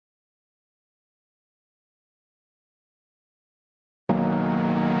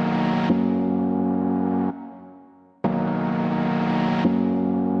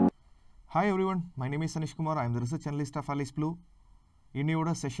Hi everyone, my name is Anish Kumar. I am the research analyst of Alice Blue. இன்னையோட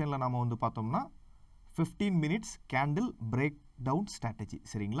செஷன்ல நாம வந்து பார்த்தோம்னா 15 minutes candle breakdown strategy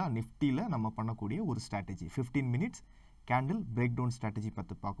சரிங்களா நிஃப்டில நம்ம பண்ணக்கூடிய ஒரு strategy 15 minutes candle breakdown strategy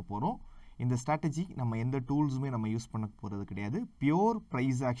பத்தி பார்க்க போறோம். இந்த strategy நம்ம எந்த டூல்ஸ்மே நம்ம யூஸ் பண்ண போறது கிடையாது. பியூர்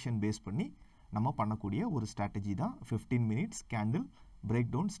price action பேஸ் பண்ணி நம்ம பண்ணக்கூடிய ஒரு strategy தான் 15 minutes candle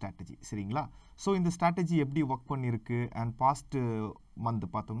breakdown strategy சரிங்களா. ஸோ இந்த strategy எப்படி ஒர்க் பண்ணியிருக்கு அண்ட் பாஸ்ட் மந்த்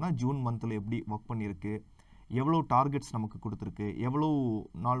பார்த்தோம்னா ஜூன் மந்த்தில் எப்படி ஒர்க் பண்ணியிருக்கு, எவ்வளோ டார்கெட்ஸ் நமக்கு கொடுத்துருக்கு, எவ்வளோ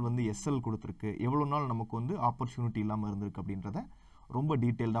நாள் வந்து எஸ்எல் கொடுத்துருக்கு, எவ்வளோ நாள் நமக்கு வந்து ஆப்பர்ச்சுனிட்டி இல்லாமல் இருந்திருக்கு அப்படின்றத ரொம்ப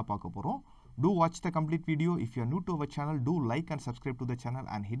டீட்டெயில்டாக பார்க்க போகிறோம். Do watch the complete video. If you are new to our channel, do like and subscribe to the channel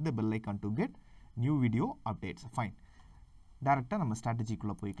and hit the bell icon to get new video updates. Fine. டைரெக்டாக நம்ம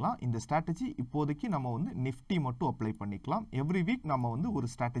ஸ்ட்ராட்டஜிக்குள்ளே போய்க்கலாம். இந்த ஸ்ட்ராட்டஜி இப்போதைக்கு நம்ம வந்து Nifty மட்டும் apply பண்ணிக்கலாம். Every week நம்ம வந்து ஒரு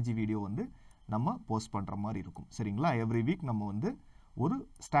ஸ்ட்ராட்டஜி வீடியோ வந்து நம்ம போஸ்ட் பண்ணுற மாதிரி இருக்கும் சரிங்களா. எவ்ரி வீக் நம்ம வந்து ஒரு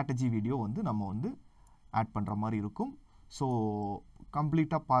ஸ்ட்ராட்டஜி வீடியோ வந்து நம்ம வந்து ஆட் பண்ணுற மாதிரி இருக்கும். ஸோ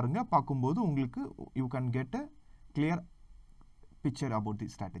கம்ப்ளீட்டாக பாருங்கள். பார்க்கும்போது உங்களுக்கு you can get a clear picture about the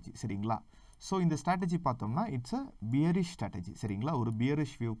strategy சரிங்களா. ஸோ இந்த ஸ்ட்ராட்டஜி பார்த்தோம்னா இட்ஸ் அ பியரிஷ் ஸ்ட்ராட்டஜி சரிங்களா. ஒரு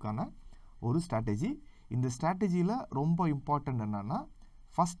பியரிஷ் வியூக்கான ஒரு ஸ்ட்ராட்டஜி. இந்த ஸ்ட்ராட்டஜியில் ரொம்ப இம்பார்ட்டன்ட் என்னன்னா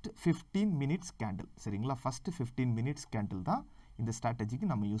ஃபஸ்ட் 15 minutes கேண்டில் சரிங்களா. ஃபஸ்ட் 15 minutes கேண்டில் தான் இந்த ஸ்ட்ராட்டஜிக்கு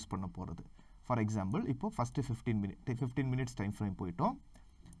நம்ம யூஸ் பண்ண போகிறது. ஃபார் எக்ஸாம்பிள் இப்போ ஃபஸ்ட்டு 15 minutes டைம் ஃப்ரேம் போயிட்டோம்.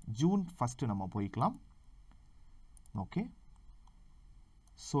 ஜூன் ஃபஸ்ட்டு நம்ம போய்க்கலாம். ஓகே,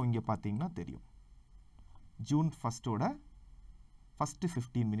 ஸோ இங்கே பார்த்தீங்கன்னா தெரியும் ஜூன் ஃபஸ்ட்டோட ஃபஸ்ட்டு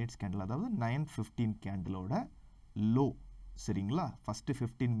 15 minutes கேண்டில், அதாவது 9:15 கேண்டிலோட லோ சரிங்களா. ஃபஸ்ட்டு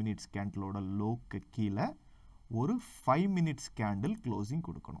 15 minutes கேண்டிலோட லோக்கு கீழே ஒரு 5 minutes கேண்டில் க்ளோசிங்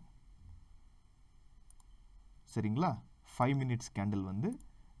கொடுக்கணும் சரிங்களா. 5 minutes கேண்டில் வந்து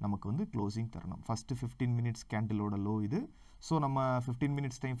நமக்கு வந்து க்ளோசிங் தரணும். ஃபஸ்ட்டு 15 minutes கேண்டிலோட லோ இது. ஸோ நம்ம 15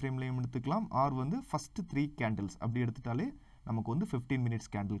 minutes டைம் ஃப்ரேம்லேயும் எடுத்துக்கலாம், ஆர் வந்து ஃபஸ்ட்டு 3 கேண்டில்ஸ் அப்படி எடுத்துட்டாலே நமக்கு வந்து 15 minutes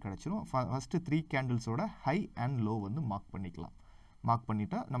கேண்டில் கிடச்சிரும். ஃபஸ்ட்டு 3 கேண்டில்ஸோட ஹை அண்ட் லோ வந்து மார்க் பண்ணிக்கலாம். மார்க்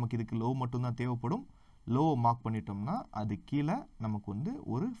பண்ணிட்டா நமக்கு இதுக்கு லோ மட்டும்தான் தேவைப்படும். லோவை மார்க் பண்ணிட்டோம்னா அது கீழே நமக்கு வந்து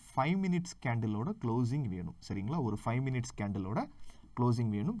ஒரு 5 minutes கேண்டிலோட க்ளோசிங் வேணும் சரிங்களா. ஒரு 5 minutes கேண்டிலோட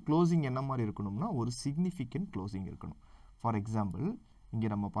க்ளோசிங் வேணும். க்ளோசிங் என்ன மாதிரி இருக்கணும்னா ஒரு சிக்னிஃபிகண்ட் க்ளோசிங் இருக்கணும். ஃபார் எக்ஸாம்பிள் இங்கே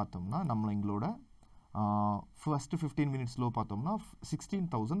நம்ம பார்த்தோம்னா எங்களோட ஃபஸ்ட்டு 15 minutes லோ பார்த்தோம்னா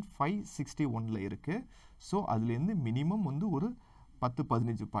 16,561 இருக்குது. ஸோ அதுலேருந்து மினிமம் வந்து ஒரு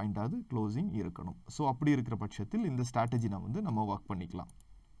 10-15 பாயிண்டாவது க்ளோசிங் இருக்கணும். ஸோ அப்படி இருக்கிற பட்சத்தில் இந்த ஸ்ட்ராட்டஜி நம்ம ஒர்க் பண்ணிக்கலாம்.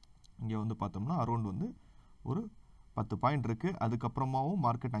 இங்கே வந்து பார்த்தோம்னா அரௌண்ட் வந்து ஒரு 10 பாயிண்ட் இருக்குது. அதுக்கப்புறமாவும்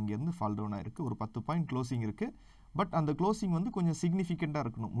மார்க்கெட் அங்கேருந்து ஃபால் டவுன் ஆகிருக்கு. ஒரு 10 பாயிண்ட் க்ளோசிங் இருக்குது. பட் அந்த க்ளோசிங் வந்து கொஞ்சம் சிக்னிஃபிகண்ட்டாக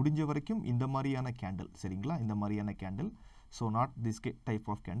இருக்கணும். முடிஞ்ச வரைக்கும் இந்த மாதிரியான கேண்டில் சரிங்களா, இந்த மாதிரியான candle. So not this type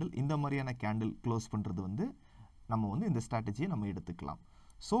of candle, இந்த மாதிரியான கேண்டில் க்ளோஸ் பண்ணுறது வந்து நம்ம வந்து இந்த ஸ்ட்ராட்டஜியை நம்ம எடுத்துக்கலாம்.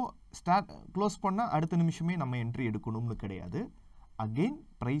 ஸோ க்ளோஸ் பண்ணால் அடுத்த நிமிஷமே நம்ம என்ட்ரி எடுக்கணும்னு கிடையாது. அகெயின்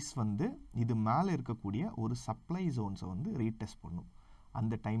ப்ரைஸ் வந்து இது மேலே இருக்கக்கூடிய ஒரு சப்ளை ஜோன்ஸை வந்து ரீடெஸ்ட் பண்ணும்.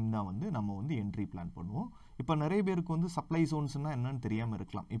 அந்த டைம் தான் வந்து நம்ம வந்து என்ட்ரி பிளான் பண்ணுவோம். இப்போ நிறைய பேருக்கு வந்து சப்ளை ஜோன்ஸ்னால் என்னன்னு தெரியாமல்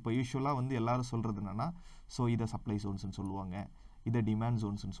இருக்கலாம். இப்போ யூஸ்வலாக வந்து எல்லாரும் சொல்கிறது என்னென்னா, ஸோ இதை சப்ளை ஜோன்ஸ்னு சொல்லுவாங்க, இதை டிமாண்ட்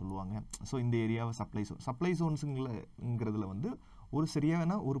ஜோன்ஸ்னு சொல்லுவாங்க. ஸோ இந்த ஏரியாவை சப்ளை ஜோன்ஸுங்கிறதுல வந்து ஒரு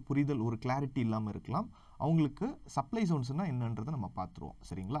சரியான ஒரு புரிதல், ஒரு கிளாரிட்டி இல்லாமல் இருக்கலாம். அவங்களுக்கு சப்ளை ஜோன்ஸ்னால் என்னன்றதை நம்ம பார்த்துருவோம்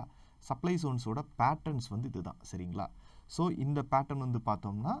சரிங்களா. சப்ளை ஜோன்ஸோட பேட்டர்ன்ஸ் வந்து இதுதான் சரிங்களா. ஸோ இந்த பேட்டர்ன் வந்து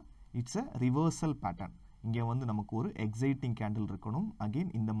பார்த்தோம்னா இட்ஸ் அ ரிவர்சல் பேட்டர்ன். இங்கே வந்து நமக்கு ஒரு எக்ஸைட்டிங் கேண்டில் இருக்கணும். அகெயின்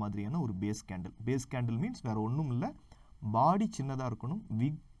இந்த மாதிரியான ஒரு base candle. Base candle means வேறு ஒன்றும் இல்லை, பாடி சின்னதாக இருக்கணும்,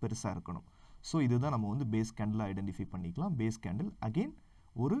 விக் பெருசாக இருக்கணும். ஸோ இதுதான் நம்ம வந்து பேஸ் கேண்டில் ஐடென்டிஃபை பண்ணிக்கலாம். பேஸ் கேண்டில் அகெயின்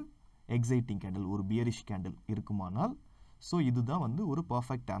ஒரு எக்ஸைட்டிங் கேண்டில், ஒரு பியரிஷ் கேண்டில் இருக்குமானால் ஸோ இதுதான் வந்து ஒரு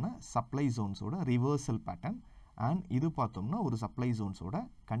பர்ஃபெக்டான சப்ளை ஜோன்ஸோட ரிவர்சல் பேட்டர்ன். அண்ட் இது பார்த்தோம்னா ஒரு சப்ளை ஜோன்ஸோட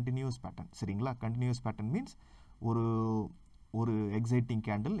கண்டினியூஸ் பேட்டர்ன் சரிங்களா. கண்டினியூஸ் பேட்டர்ன் மீன்ஸ் ஒரு எக்ஸைட்டிங்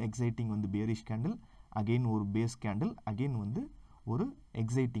கேண்டில், எக்ஸைட்டிங் வந்து பியரிஷ் கேண்டில், அகெயின் ஒரு பேஸ் கேண்டில், அகெயின் வந்து ஒரு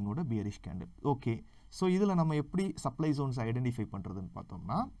எக்ஸைட்டிங்கோட பியரிஷ் கேண்டில். ஓகே, ஸோ இதில் நம்ம எப்படி சப்ளை ஜோன்ஸ் ஐடென்டிஃபை பண்ணுறதுன்னு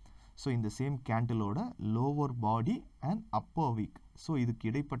பார்த்தோம்னா, ஸோ இந்த same கேண்டிலோட lower body and upper week, so இதுக்கு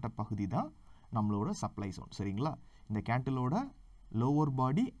இடைப்பட்ட பகுதி தான் நம்மளோட சப்ளை ஜோன் சரிங்களா. இந்த கேண்டிலோட lower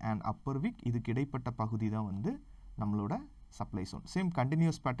body and upper week இதுக்கு இடைப்பட்ட பகுதி தான் வந்து நம்மளோட சப்ளை ஜோன். சேம்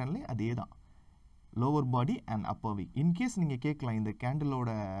கண்டினியூஸ் பேட்டர்ன்லேயே அதே தான், lower body and upper week. In case நீங்கள் கேட்கலாம் இந்த கேண்டிலோட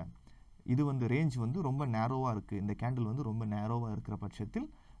இது வந்து ரேஞ்ச் வந்து ரொம்ப நேரோவாக இருக்குது, இந்த கேண்டில் வந்து ரொம்ப நேரோவாக இருக்கிற பட்சத்தில்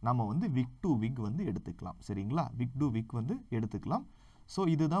நம்ம வந்து விக் டு விக் வந்து எடுத்துக்கலாம் சரிங்களா. விக் டு விக் வந்து எடுத்துக்கலாம். ஸோ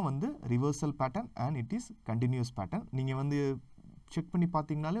இதுதான் வந்து reversal pattern and it is continuous pattern. நீங்கள் வந்து செக் பண்ணி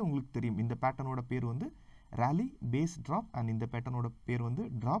பார்த்தீங்கனாலே உங்களுக்கு தெரியும் இந்த பேட்டர்னோட பேர் வந்து ரேலி பேஸ் ட்ராப் அண்ட் இந்த பேட்டர்னோட பேர் வந்து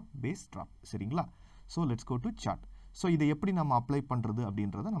ட்ராப் பேஸ் ட்ராப் சரிங்களா. So let's go to sort. So இதை எப்படி நம்ம அப்ளை பண்ணுறது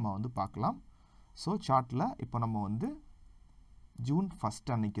அப்படின்றத நம்ம வந்து பார்க்கலாம். ஸோ சார்ட்டில் இப்போ நம்ம வந்து ஜூன்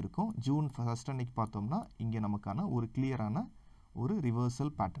 1 அன்னைக்கு இருக்கும். ஜூன் 1 அன்னைக்கு பார்த்தோம்னா இங்கே நமக்கான ஒரு கிளியரான ஒரு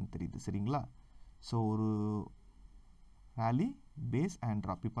ரிவர்சல் பேட்டர்ன் தெரியுது. சரிங்களா? ஸோ ஒரு ரேலி பேஸ் அண்ட்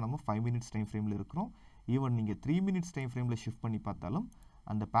ட்ராப். இப்போ நம்ம 5 மினிட்ஸ் டைம் ஃப்ரேமில் இருக்கிறோம். ஈவன் நீங்கள் 3 மினிட்ஸ் டைம் ஃப்ரேமில் ஷிஃப்ட் பண்ணி பார்த்தாலும்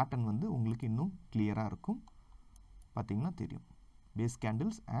அந்த பேட்டர்ன் வந்து உங்களுக்கு இன்னும் கிளியராக இருக்கும். பார்த்தீங்கன்னா தெரியும், பேஸ்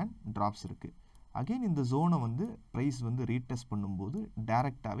கேண்டில்ஸ் அண்ட் ட்ராப்ஸ் இருக்குது. அகெயின் இந்த ஜோனை வந்து ப்ரைஸ் வந்து ரீடெஸ்ட் பண்ணும்போது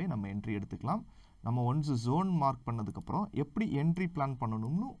டைரெக்டாகவே நம்ம என்ட்ரி எடுத்துக்கலாம். நம்ம ஒன்ஸ் ஜோன் மார்க் பண்ணதுக்கப்புறம் எப்படி என்ட்ரி பிளான்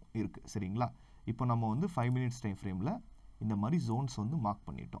பண்ணணும்னு இருக்குது. சரிங்களா? இப்போ நம்ம வந்து 5 மினிட்ஸ் டைம் ஃப்ரேமில் இந்த மாதிரி ஜோன்ஸ் வந்து மார்க்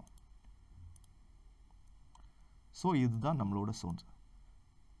பண்ணிட்டோம். ஸோ இதுதான் நம்மளோட Jones.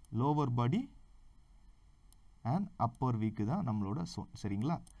 Lower body and upper week தான் நம்மளோட ஜோன்.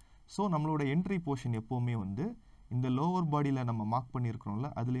 சரிங்களா? ஸோ நம்மளோட என்ட்ரி போர்ஷன் எப்போவுமே வந்து இந்த லோவர் பாடியில் நம்ம மார்க் பண்ணியிருக்கிறோம்ல,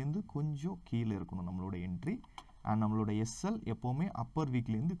 அதுலேருந்து கொஞ்சம் கீழே இருக்கணும் நம்மளோட என்ட்ரி. அண்ட் நம்மளோட எஸ்எல் எப்போவுமே அப்பர்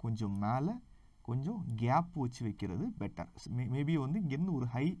வீக்லேருந்து கொஞ்சம் மேலே கொஞ்சம் கேப் வச்சு வைக்கிறது பெட்டர். மேபி வந்து இங்கேருந்து ஒரு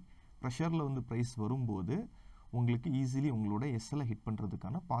ஹை ப்ரெஷரில் வந்து ப்ரைஸ் வரும்போது உங்களுக்கு ஈஸிலி உங்களோட எஸ்எல்லை ஹிட்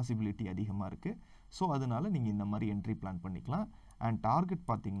பண்ணுறதுக்கான பாசிபிலிட்டி அதிகமாக இருக்குது. ஸோ அதனால் நீங்கள் இந்த மாதிரி என்ட்ரி பிளான் பண்ணிக்கலாம். அண்ட் டார்கெட்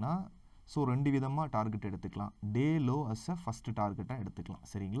பார்த்தீங்கன்னா ஸோ 2 விதமாக டார்கெட் எடுத்துக்கலாம். டே லோ அஸ் அ ஃபஸ்ட்டு டார்கெட்டாக எடுத்துக்கலாம்.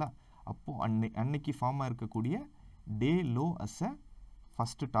 சரிங்களா? அப்போது அன்னைக்கு ஃபார்மாக இருக்கக்கூடிய டே லோ அஸ் அ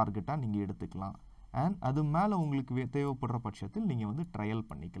ஃபஸ்ட்டு டார்கெட்டாக நீங்கள் எடுத்துக்கலாம். அண்ட் அது மேலே உங்களுக்கு தேவைப்படுற பட்சத்தில் நீங்கள் வந்து ட்ரையல்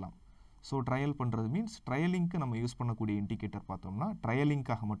பண்ணிக்கலாம். ஸோ ட்ரையல் பண்ணுறது மீன்ஸ் ட்ரையலிங்க்கு நம்ம யூஸ் பண்ணக்கூடிய இண்டிகேட்டர் பார்த்தோம்னா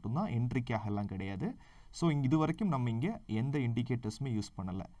ட்ரையலிங்காக மட்டும்தான், என்ட்ரிக்காக எல்லாம் கிடையாது. ஸோ இது வரைக்கும் நம்ம இங்கே எந்த இண்டிகேட்டர்ஸுமே யூஸ்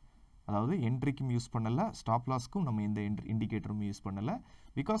பண்ணலை. அதாவது என்ட்ரிக்கும் யூஸ் பண்ணலை, ஸ்டாப் லாஸ்க்கும் நம்ம எந்த இண்டிகேட்டரும் யூஸ் பண்ணலை.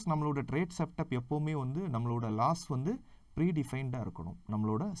 பிகாஸ் நம்மளோட ட்ரேட் செட்டப் எப்போவுமே வந்து நம்மளோட லாஸ் வந்து ப்ரீ டிஃபைன்டாக இருக்கணும்.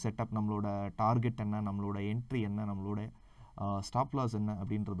 நம்மளோட செட்டப், நம்மளோட டார்கெட் என்ன, நம்மளோட என்ட்ரி என்ன, நம்மளோட ஸ்டாப் லாஸ் என்ன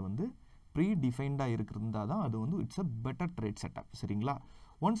அப்படின்றது வந்து ப்ரீ டிஃபைன்டாக இருக்கிறதா தான் அது வந்து it's a better trade setup. சரிங்களா?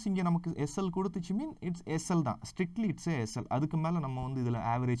 ஒன்ஸ் இங்கே நமக்கு எஸ்எல் கொடுத்துச்சு மீன் இட்ஸ் எஸ்எல் தான், ஸ்ட்ரிக்ட்லி இட்ஸ் ஏ எஸ்எல். அதுக்கு மேலே நம்ம வந்து இதில்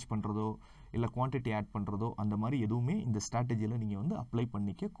ஆவரேஜ் பண்ணுறதோ இல்லை குவான்டிட்டி ஆட் பண்ணுறதோ அந்த மாதிரி எதுவுமே இந்த ஸ்ட்ராட்டஜியில் நீங்கள் வந்து அப்ளை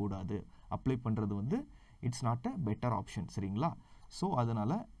பண்ணிக்க கூடாது. அப்ளை பண்ணுறது வந்து it's not a better option. சரிங்களா? ஸோ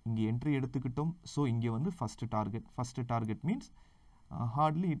அதனால் இங்கே என்ட்ரி எடுத்துக்கிட்டோம். ஸோ இங்கே வந்து first target means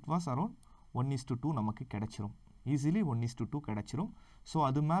Hartley it was around 1:2 நமக்கு கிடைச்சிரும். ஈஸிலி 1:2 கிடைச்சிரும். ஸோ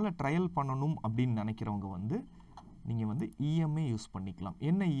அது மேலே ட்ரையல் பண்ணணும் அப்படின்னு நினைக்கிறவங்க வந்து நீங்கள் வந்து இஎம்ஐ யூஸ் பண்ணிக்கலாம்.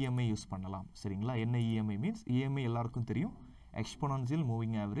 என்ன இஎம்ஐ யூஸ் பண்ணலாம்? சரிங்களா? என்ன இஎம்ஐ மீன்ஸ், இஎம்ஐ எல்லாருக்கும் தெரியும், exponential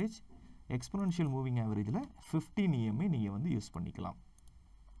moving average. Exponential moving ஆவரேஜில் 15 EMI நீங்கள் வந்து யூஸ் பண்ணிக்கலாம்.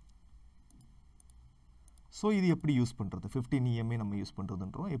 ஸோ இது எப்படி யூஸ் பண்ணுறது? 15 இஎம்ஐ நம்ம யூஸ்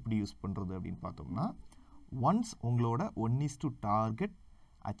பண்ணுறதுன்றோம். எப்படி யூஸ் பண்ணுறது அப்படின்னு பார்த்தோம்னா, ஒன்ஸ் உங்களோட 1:2 டார்கெட்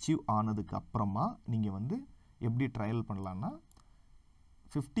அச்சீவ் ஆனதுக்கு அப்புறமா நீங்கள் வந்து எப்படி ட்ரையல் பண்ணலான்னா,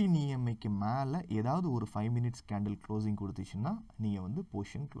 15 இஎம்ஐக்கு மேலே ஏதாவது ஒரு 5 மினிட்ஸ் கேண்டில் க்ளோசிங் கொடுத்துச்சுன்னா நீங்கள் வந்து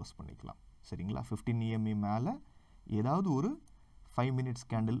போர்ஷன் க்ளோஸ் பண்ணிக்கலாம். சரிங்களா? 15 இஎம்ஐ மேலே ஏதாவது ஒரு 5 மினிட்ஸ்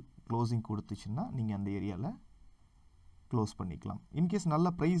கேண்டில் க்ளோசிங் கொடுத்துச்சுன்னா நீங்கள் அந்த ஏரியாவில் க்ளோஸ் பண்ணிக்கலாம். இன்கேஸ் நல்ல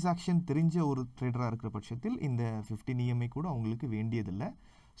ப்ரைஸ் ஆக்ஷன் தெரிஞ்ச ஒரு ட்ரேடராக இருக்கிற பட்சத்தில் இந்த 15 இஎம்ஐ கூட அவங்களுக்கு வேண்டியதில்லை.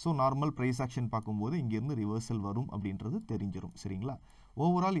 ஸோ நார்மல் ப்ரைஸ் ஆக்ஷன் பார்க்கும்போது இங்கேருந்து ரிவர்சல் வரும் அப்படின்றது தெரிஞ்சிடும். சரிங்களா?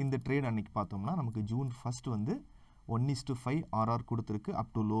 ஓவரால் இந்த ட்ரேட் அன்னைக்கு பார்த்தோம்னா நமக்கு ஜூன் 1 வந்து 1:5 ஆர்ஆர் கொடுத்துருக்கு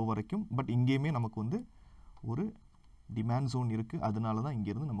அப் டு லோ வரைக்கும். பட் இங்கேயுமே நமக்கு வந்து ஒரு டிமாண்ட் ஜோன் இருக்குது. அதனால தான்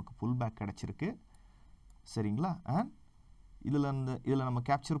இங்கேருந்து நமக்கு புல் பேக் கிடச்சிருக்கு. சரிங்களா? அண்ட் இதில் நம்ம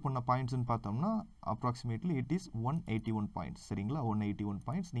கேப்சர் பண்ண பாயிண்ட்ஸ்ன்னு பார்த்தோம்னா அப்ராக்சிமேட்லி இட் இஸ் 181 பாயிண்ட்ஸ். சரிங்களா? 181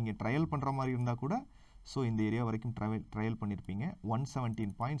 பாயிண்ட்ஸ். நீங்கள் ட்ரையல் பண்ணுற மாதிரி இருந்தால் கூட ஸோ இந்த ஏரியா வரைக்கும் ட்ரையல் பண்ணியிருப்பீங்க.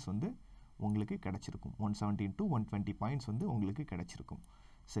 117 பாயிண்ட்ஸ் வந்து உங்களுக்கு கிடச்சிருக்கும். 117 to 120 பாயிண்ட்ஸ் வந்து உங்களுக்கு கிடச்சிருக்கும்.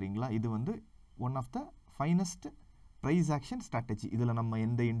 சரிங்களா? இது வந்து one of the finest price action strategy. இதில் நம்ம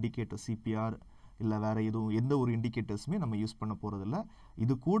எந்த இண்டிகேட்டர் சிபிஆர் இல்லை வேறு எதுவும் எந்த ஒரு இண்டிகேட்டர்ஸுமே நம்ம யூஸ் பண்ண போகிறதில்ல.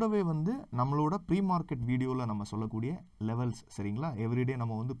 இது கூடவே வந்து நம்மளோட ப்ரீ மார்க்கெட் வீடியோவில் நம்ம சொல்லக்கூடிய லெவல்ஸ். சரிங்களா? எவ்ரிடே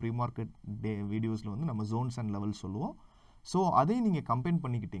நம்ம வந்து ப்ரீ மார்க்கெட் வீடியோஸில் வந்து நம்ம ஜோன்ஸ் அண்ட் லெவல்ஸ் சொல்லுவோம். ஸோ அதையும் நீங்கள் கம்பைன்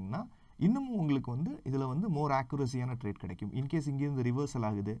பண்ணிக்கிட்டிங்கன்னா இன்னமும் உங்களுக்கு வந்து இதில் வந்து மோர் ஆக்குரஸியான ட்ரேட் கிடைக்கும். இன்கேஸ் இங்கேருந்து ரிவர்சல்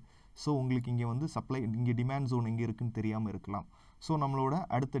ஆகுது, ஸோ உங்களுக்கு இங்கே வந்து சப்ளை, இங்கே டிமாண்ட் ஜோன் எங்கே இருக்குன்னு தெரியாமல் இருக்கலாம். ஸோ நம்மளோட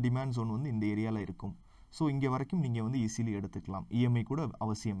அடுத்த டிமாண்ட் ஜோன் வந்து இந்த ஏரியாவில் இருக்கும். ஸோ இங்கே வரைக்கும் நீங்கள் வந்து ஈஸிலி எடுத்துக்கலாம். இஎம்ஐ கூட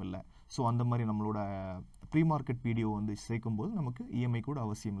அவசியம் இல்லை. ஸோ அந்த மாதிரி நம்மளோட ப்ரீ மார்க்கெட் வீடியோ வந்து சேர்க்கும்போது நமக்கு இஎம்ஐ கூட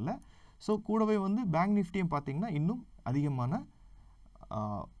அவசியம் இல்லை. ஸோ கூடவே வந்து பேங்க் நிஃப்டியும் பார்த்தீங்கன்னா இன்னும் அதிகமான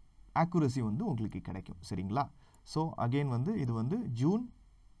ஆக்குரஸி வந்து உங்களுக்கு கிடைக்கும். சரிங்களா? ஸோ அகெயின் வந்து இது வந்து ஜூன்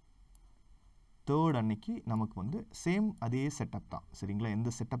 3 அன்னைக்கு நமக்கு வந்து சேம் அதே செட்டப் தான். சரிங்களா? எந்த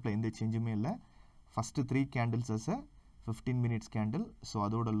செட்டப்பில் எந்த சேஞ்சுமே இல்லை. First 3 candles as 15 minutes candle. So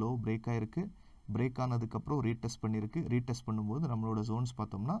அதோட லோ பிரேக் ஆகிருக்கு. பிரேக் ஆனதுக்கப்புறம் ரீடெஸ்ட் பண்ணியிருக்கு. ரீடெஸ்ட் பண்ணும்போது நம்மளோட ஜோன்ஸ்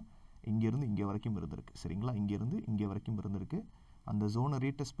பார்த்தோம்னா இங்கேருந்து இங்கே வரைக்கும் இருந்திருக்கு சரிங்களா. இங்கேருந்து இங்கே வரைக்கும் இருந்திருக்கு. அந்த ஜோனை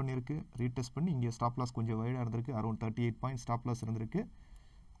ரீடெஸ்ட் பண்ணியிருக்கு. ரீடெஸ்ட் பண்ணி இங்கே ஸ்டாப் லாஸ் கொஞ்சம் வைடாக இருந்திருக்கு. அரௌண்ட் 38 பாயிண்ட் ஸ்டாப் லாஸ் இருந்திருக்கு.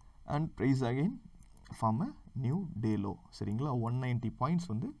 And price again form a new day low சரிங்களா. 190 பாயிண்ட்ஸ்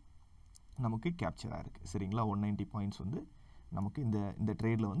வந்து நமக்கு கேப்சர் ஆகிருக்கு சரிங்களா. 190 பாயிண்ட்ஸ் வந்து நமக்கு இந்த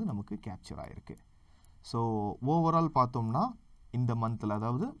ட்ரேடில் வந்து நமக்கு கேப்சர் ஆகிருக்கு. ஸோ ஓவரால் பார்த்தோம்னா இந்த மந்தில்,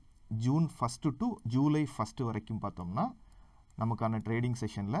 அதாவது ஜூன் 1 டு ஜூலை 1 வரைக்கும் பார்த்தோம்னா நமக்கான ட்ரேடிங்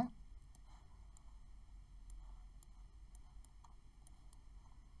செஷனில்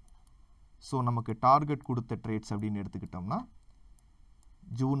ஸோ நமக்கு டார்கெட் கொடுத்த ட்ரேட்ஸ் அப்படின்னு எடுத்துக்கிட்டோம்னா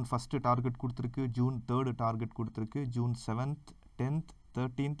ஜூன் 1 டார்கெட் கொடுத்துருக்கு, ஜூன் 3 டார்கெட் கொடுத்துருக்கு, ஜூன் 7th 10th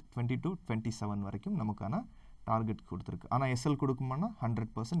 13th 22 27 வரைக்கும் நமக்கான டார்கெட் கொடுத்துருக்கு. ஆனால் எஸ்எல் கொடுக்குமானா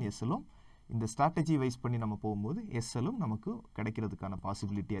 100% எஸ்எல்லும் இந்த ஸ்ட்ராட்டஜி வைஸ் பண்ணி நம்ம போகும்போது எஸ்எல்லும் நமக்கு கிடைக்கிறதுக்கான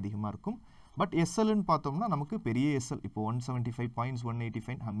பாசிபிலிட்டி அதிகமாக இருக்கும். பட் எஸ்எல்னு பார்த்தோம்னா நமக்கு பெரிய எஸ்எல் இப்போ 175 பாயிண்ட்ஸ்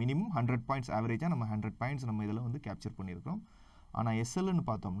 185 மினிமம் 100 பாயிண்ட்ஸ் ஆவரேஜாக நம்ம 100 பாயிண்ட்ஸ் நம்ம இதில் வந்து கேப்சர் பண்ணியிருக்கிறோம். ஆனால் எஸ்எல்னு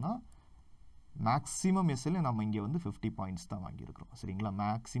பார்த்தோம்னா மேக்ஸிமம் எஸ்எல்ஏ நம்ம இங்கே வந்து 50 பாயிண்ட்ஸ் தான் வாங்கியிருக்கிறோம் சரிங்களா.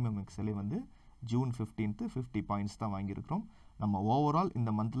 மேக்ஸிமம் எஸ்எல்ஏ வந்து ஜூன் 15th 50 பாயிண்ட்ஸ் தான் வாங்கியிருக்கிறோம். நம்ம ஓவரால்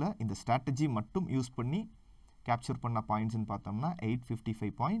இந்த மந்தில் இந்த ஸ்ட்ராட்டஜி மட்டும் யூஸ் பண்ணி கேப்சர் பண்ண பாயிண்ட்ஸ்னு பார்த்தோம்னா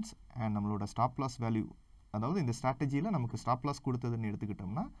 855 பாயிண்ட்ஸ். அண்ட் நம்மளோட ஸ்டாப் லாஸ் வேல்யூ, அதாவது இந்த ஸ்ட்ராட்டஜியில் நமக்கு ஸ்டாப் லாஸ் கொடுத்ததுன்னு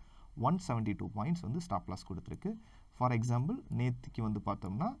எடுத்துக்கிட்டோம்னா 172 பாயிண்ட்ஸ் வந்து ஸ்டாப் லாஸ் கொடுத்துருக்கு. ஃபார் எக்ஸாம்பிள் நேற்றுக்கு வந்து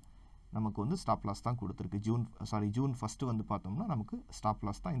பார்த்தோம்னா நமக்கு வந்து ஸ்டாப் லாஸ் தான் கொடுத்துருக்கு. ஜூன் 1 வந்து பார்த்தோம்னா நமக்கு ஸ்டாப்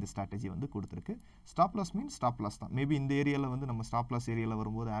லாஸ் தான் இந்த ஸ்ட்ராட்டஜி வந்து கொடுத்துருக்கு. Stop loss means stop loss தான். மேபி இந்த ஏரியாவில் வந்து நம்ம ஸ்டாப் லாஸ் ஏரியாவில்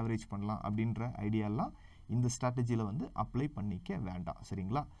வரும்போது ஆவரேஜ் பண்ணலாம் அப்படின்ற ஐடியாலாம் இந்த ஸ்ட்ராட்டஜியில் வந்து அப்ளை பண்ணிக்க வேண்டாம்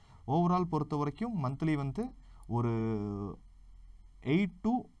சரிங்களா. ஓவரால் பொறுத்த வரைக்கும் மந்த்லி வந்து ஒரு 8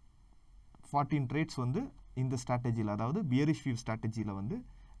 to 14 ட்ரேட்ஸ் வந்து இந்த ஸ்ட்ராட்டஜியில், அதாவது பியரிஷ் வியூ ஸ்ட்ராட்டஜியில் வந்து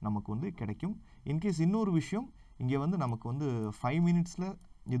நமக்கு வந்து கிடைக்கும். இன்கேஸ் இன்னொரு விஷயம், இங்கே வந்து நமக்கு வந்து 5 மினிட்ஸில்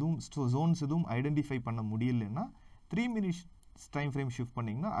எதுவும் ஜோன்ஸ் எதுவும் ஐடென்டிஃபை பண்ண முடியலைன்னா 3 மினிட்ஸ் டைம் ஃப்ரேம் ஷிஃப்ட்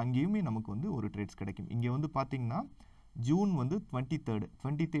பண்ணிங்கன்னா அங்கேயுமே நமக்கு வந்து ஒரு ட்ரேட்ஸ் கிடைக்கும். இங்கே வந்து பார்த்திங்கன்னா ஜூன் வந்து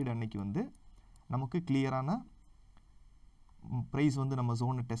 23rd அன்னைக்கு வந்து நமக்கு கிளியரான ப்ரைஸ் வந்து நம்ம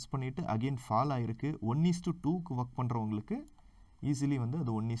ஜோனை டெஸ்ட் பண்ணிவிட்டு அகெயின் ஃபால் ஆகிருக்கு. 1:2க்கு ஒர்க் பண்ணுறவங்களுக்கு ஈஸிலி வந்து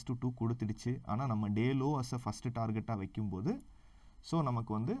அது 1:2 கொடுத்துடுச்சு. ஆனால் நம்ம டே லோ அஸ் அ ஃபஸ்ட்டு டார்கெட்டாக வைக்கும்போது ஸோ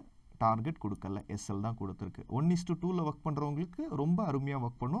நமக்கு வந்து டார்கெட் கொடுக்கல, எஸ்எல் தான் கொடுத்துருக்கு. 1:2ல் ஒர்க் பண்ணுறவங்களுக்கு ரொம்ப அருமையாக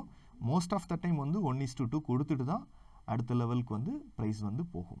ஒர்க் பண்ணும். மோஸ்ட் ஆஃப் த டைம் வந்து 1:2 கொடுத்துட்டு தான் அடுத்த லெவலுக்கு வந்து ப்ரைஸ் வந்து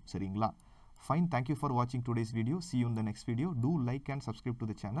போகும் சரிங்களா. ஃபைன், தேங்க்யூ ஃபார் வாட்சிங் today's video. see you in the next video. Do like and subscribe to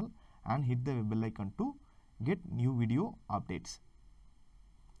the channel and hit the bell icon to get new video updates.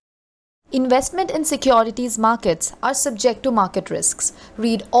 Investment in securities markets are subject to market risks.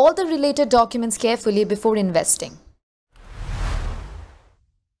 Read all the related documents carefully before investing.